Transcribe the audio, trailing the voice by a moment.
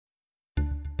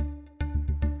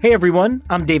Hey everyone,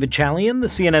 I'm David Chalian, the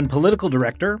CNN political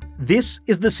director. This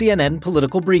is the CNN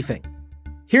Political Briefing.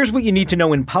 Here's what you need to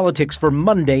know in politics for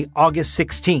Monday, August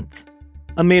 16th.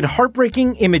 Amid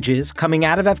heartbreaking images coming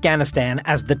out of Afghanistan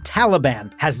as the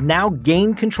Taliban has now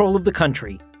gained control of the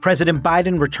country, President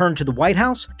Biden returned to the White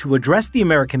House to address the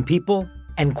American people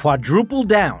and quadruple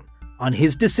down on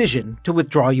his decision to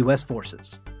withdraw U.S.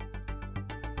 forces.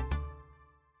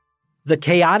 The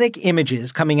chaotic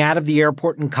images coming out of the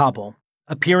airport in Kabul,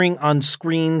 appearing on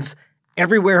screens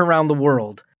everywhere around the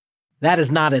world, that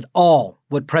is not at all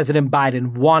what President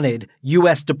Biden wanted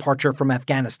U.S. departure from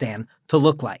Afghanistan to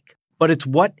look like. But it's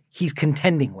what he's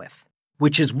contending with,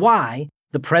 which is why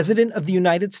the President of the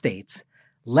United States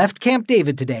left Camp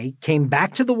David today, came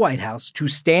back to the White House to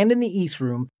stand in the East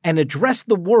Room and address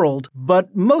the world,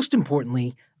 but most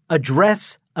importantly,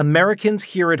 address Americans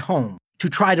here at home to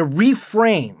try to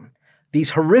reframe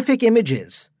these horrific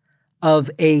images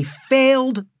of a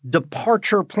failed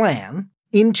departure plan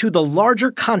into the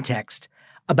larger context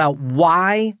about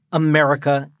why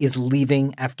America is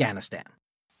leaving Afghanistan.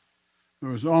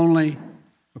 There was only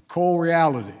a cold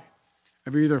reality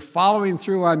of either following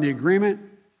through on the agreement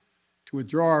to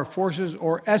withdraw our forces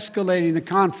or escalating the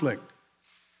conflict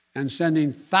and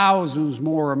sending thousands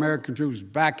more American troops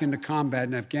back into combat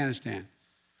in Afghanistan,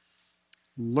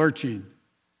 lurching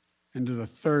into the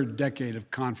third decade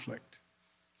of conflict.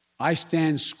 I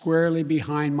stand squarely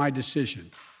behind my decision.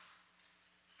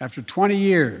 After 20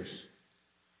 years,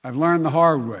 I've learned the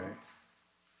hard way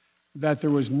that there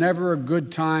was never a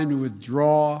good time to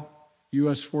withdraw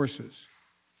U.S. forces.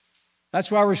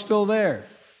 That's why we're still there.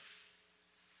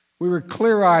 We were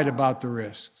clear-eyed about the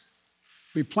risks.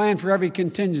 We planned for every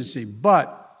contingency,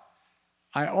 but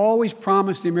I always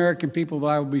promised the American people that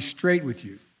I would be straight with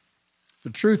you.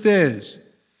 The truth is,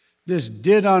 this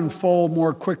did unfold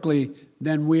more quickly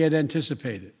than we had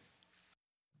anticipated.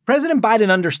 President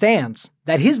Biden understands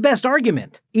that his best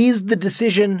argument is the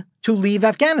decision to leave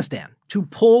Afghanistan, to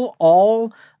pull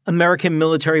all American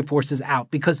military forces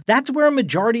out, because that's where a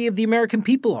majority of the American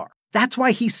people are. That's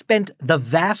why he spent the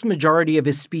vast majority of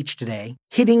his speech today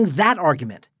hitting that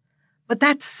argument. But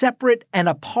that's separate and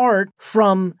apart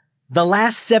from the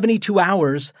last 72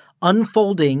 hours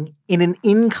unfolding in an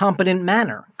incompetent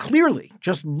manner. Clearly,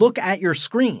 just look at your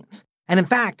screens. And in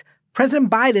fact,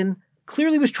 President Biden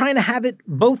clearly was trying to have it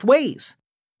both ways.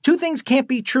 Two things can't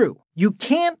be true. You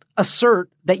can't assert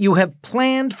that you have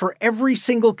planned for every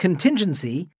single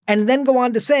contingency and then go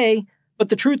on to say, but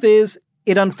the truth is,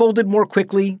 it unfolded more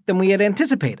quickly than we had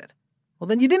anticipated. Well,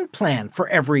 then you didn't plan for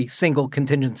every single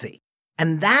contingency.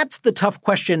 And that's the tough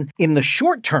question in the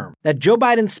short term that Joe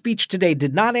Biden's speech today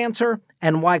did not answer,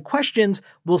 and why questions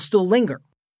will still linger.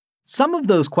 Some of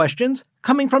those questions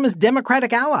coming from his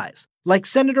Democratic allies, like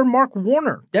Senator Mark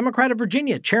Warner, Democrat of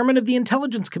Virginia, chairman of the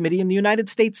Intelligence Committee in the United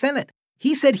States Senate.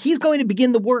 He said he's going to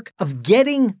begin the work of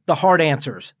getting the hard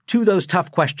answers to those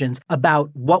tough questions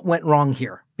about what went wrong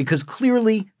here, because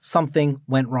clearly something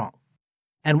went wrong.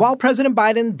 And while President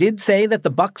Biden did say that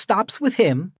the buck stops with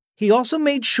him, he also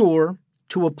made sure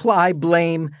to apply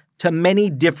blame to many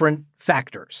different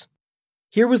factors.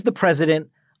 Here was the president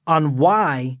on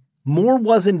why more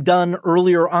wasn't done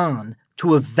earlier on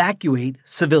to evacuate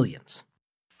civilians.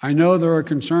 I know there are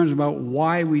concerns about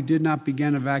why we did not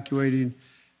begin evacuating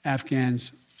Afghan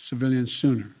civilians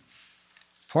sooner.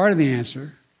 Part of the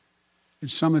answer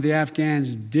is some of the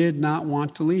Afghans did not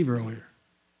want to leave earlier,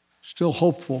 still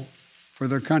hopeful for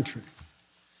their country.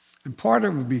 And part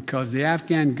of it because the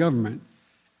Afghan government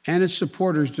and its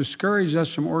supporters discouraged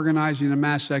us from organizing a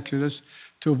mass exodus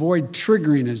to avoid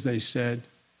triggering, as they said,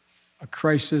 a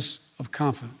crisis of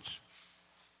confidence.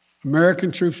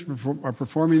 American troops are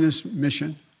performing this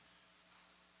mission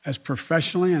as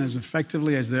professionally and as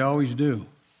effectively as they always do,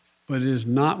 but it is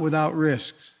not without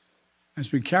risks.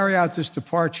 As we carry out this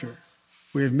departure,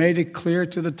 we have made it clear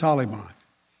to the Taliban,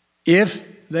 if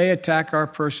they attack our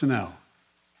personnel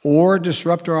or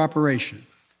disrupt our operation,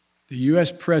 the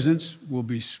U.S. presence will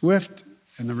be swift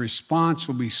and the response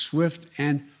will be swift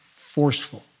and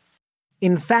forceful.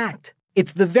 In fact,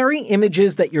 it's the very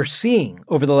images that you're seeing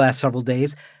over the last several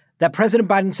days that President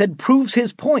Biden said proves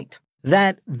his point,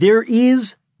 that there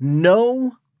is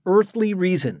no earthly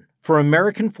reason for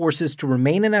American forces to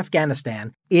remain in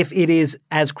Afghanistan if it is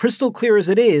as crystal clear as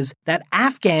it is that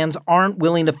Afghans aren't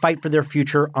willing to fight for their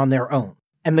future on their own.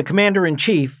 And the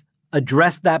commander-in-chief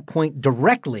addressed that point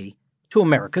directly to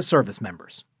America's service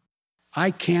members.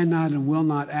 I cannot and will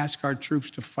not ask our troops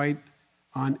to fight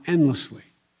on endlessly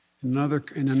in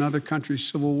another country's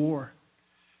civil war,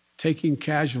 taking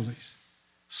casualties,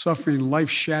 suffering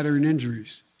life-shattering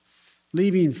injuries,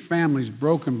 leaving families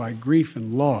broken by grief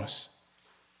and loss.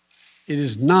 It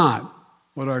is not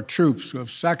what our troops, who have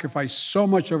sacrificed so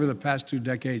much over the past 2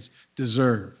 decades,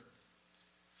 deserve.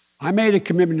 I made a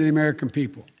commitment to the American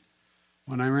people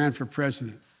when I ran for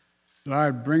president that I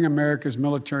would bring America's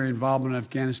military involvement in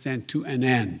Afghanistan to an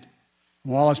end.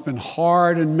 While it's been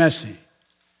hard and messy,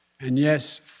 and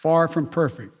yes, far from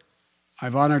perfect,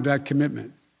 I've honored that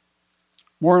commitment.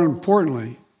 More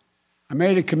importantly, I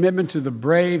made a commitment to the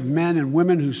brave men and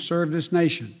women who serve this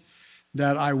nation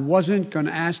that I wasn't going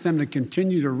to ask them to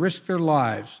continue to risk their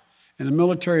lives in a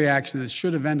military action that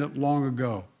should have ended long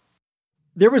ago.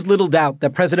 There was little doubt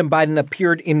that President Biden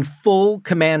appeared in full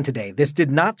command today. This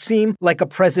did not seem like a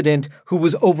president who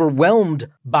was overwhelmed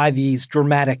by these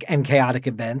dramatic and chaotic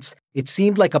events. It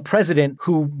seemed like a president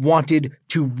who wanted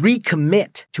to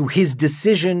recommit to his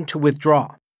decision to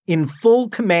withdraw, in full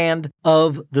command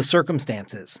of the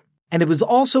circumstances. And it was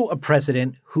also a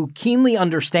president who keenly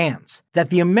understands that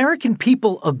the American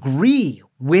people agree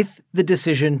with the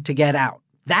decision to get out.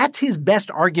 That's his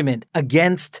best argument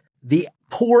against the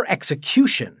poor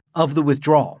execution of the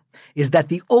withdrawal, is that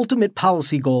the ultimate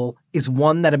policy goal is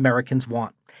one that Americans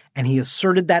want. And he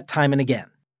asserted that time and again.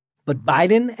 But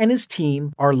Biden and his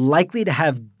team are likely to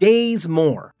have days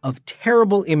more of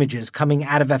terrible images coming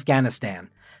out of Afghanistan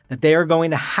that they are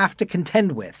going to have to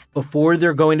contend with before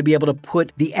they're going to be able to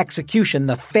put the execution,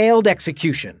 the failed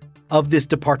execution of this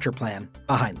departure plan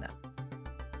behind them.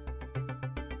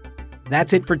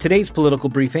 That's it for today's political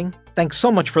briefing. Thanks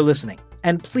so much for listening.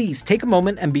 And please take a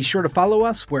moment and be sure to follow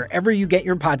us wherever you get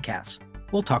your podcasts.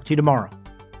 We'll talk to you tomorrow.